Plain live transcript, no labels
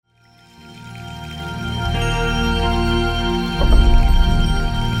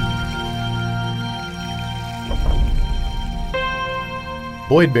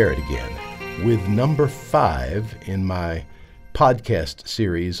Boyd Barrett again with number 5 in my podcast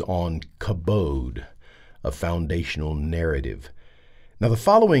series on Kabod, a foundational narrative. Now, the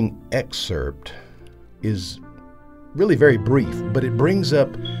following excerpt is really very brief, but it brings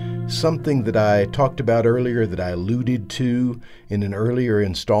up something that I talked about earlier, that I alluded to in an earlier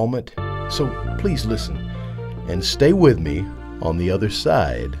installment. So please listen and stay with me on the other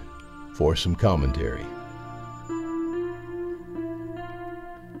side for some commentary.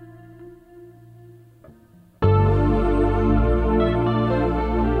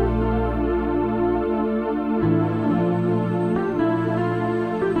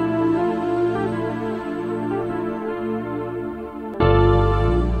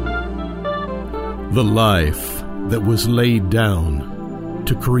 The life that was laid down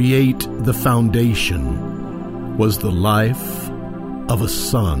to create the foundation was the life of a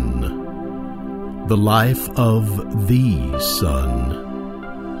son, the life of the Son.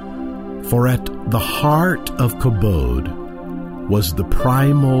 For at the heart of Kabod was the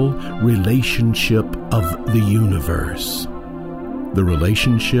primal relationship of the universe, the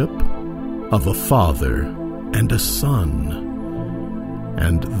relationship of a father and a son.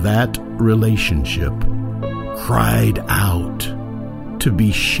 And that relationship cried out to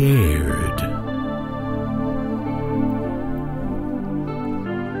be shared.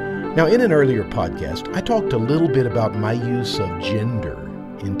 Now, in an earlier podcast, I talked a little bit about my use of gender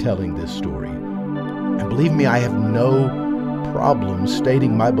in telling this story. And believe me, I have no problem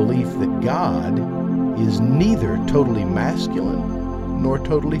stating my belief that God is neither totally masculine nor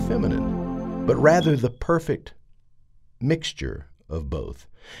totally feminine, but rather the perfect mixture of both.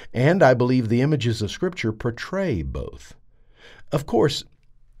 And I believe the images of Scripture portray both. Of course,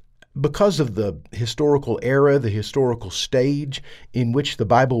 because of the historical era, the historical stage in which the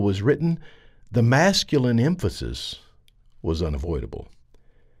Bible was written, the masculine emphasis was unavoidable.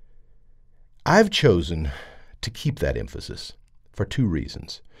 I've chosen to keep that emphasis for 2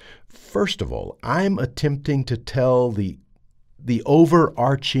 reasons. First of all, I'm attempting to tell the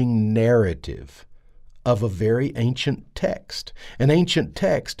overarching narrative of a very ancient text, an ancient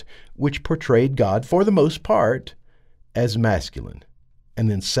text which portrayed God, for the most part, as masculine. And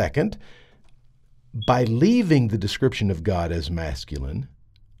then second, by leaving the description of God as masculine,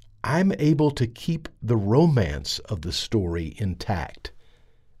 I'm able to keep the romance of the story intact.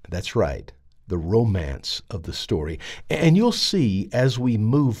 That's right, the romance of the story. And you'll see as we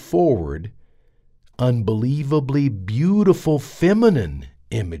move forward, unbelievably beautiful feminine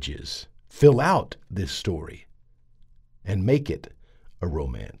images fill out this story and make it a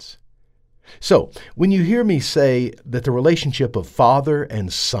romance. So, when you hear me say that the relationship of father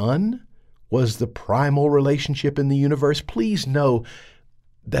and son was the primal relationship in the universe, please know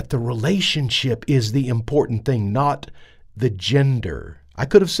that the relationship is the important thing, not the gender. I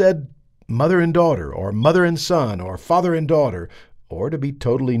could have said mother and daughter, or mother and son, or father and daughter, or to be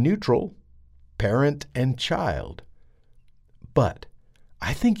totally neutral, parent and child. But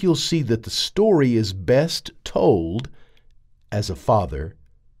I think you'll see that the story is best told as a father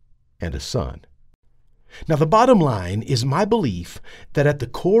and a son. Now, the bottom line is my belief that at the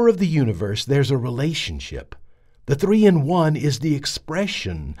core of the universe there's a relationship. The 3-in-1 is the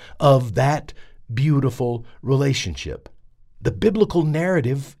expression of that beautiful relationship. The biblical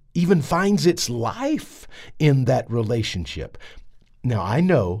narrative even finds its life in that relationship. Now, I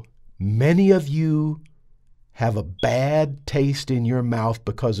know many of you have a bad taste in your mouth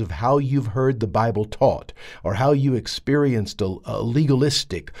because of how you've heard the Bible taught, or how you experienced a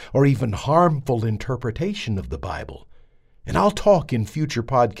legalistic or even harmful interpretation of the Bible. And I'll talk in future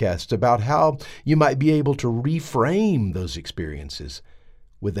podcasts about how you might be able to reframe those experiences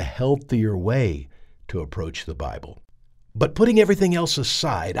with a healthier way to approach the Bible. But putting everything else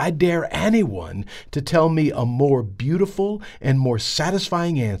aside, I dare anyone to tell me a more beautiful and more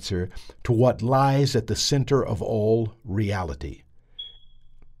satisfying answer to what lies at the center of all reality.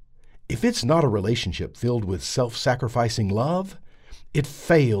 If it's not a relationship filled with self-sacrificing love, it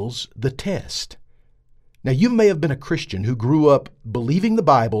fails the test. Now, you may have been a Christian who grew up believing the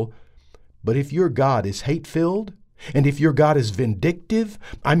Bible, but if your God is hate-filled, and if your God is vindictive,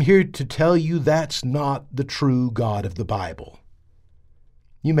 I'm here to tell you that's not the true God of the Bible.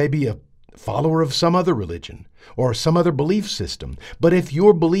 You may be a follower of some other religion or some other belief system, but if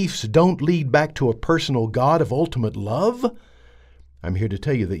your beliefs don't lead back to a personal God of ultimate love, I'm here to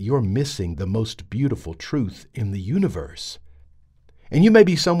tell you that you're missing the most beautiful truth in the universe. And you may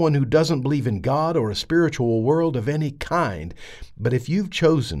be someone who doesn't believe in God or a spiritual world of any kind, but if you've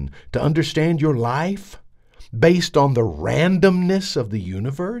chosen to understand your life based on the randomness of the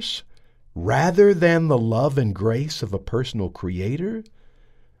universe, rather than the love and grace of a personal Creator,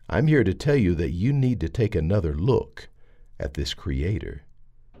 I'm here to tell you that you need to take another look at this Creator.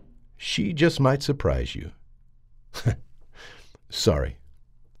 She just might surprise you. Sorry,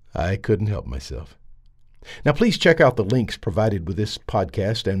 I couldn't help myself. Now, please check out the links provided with this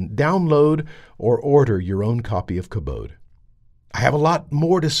podcast and download or order your own copy of Kabod. I have a lot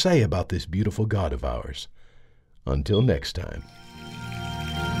more to say about this beautiful God of ours. Until next time.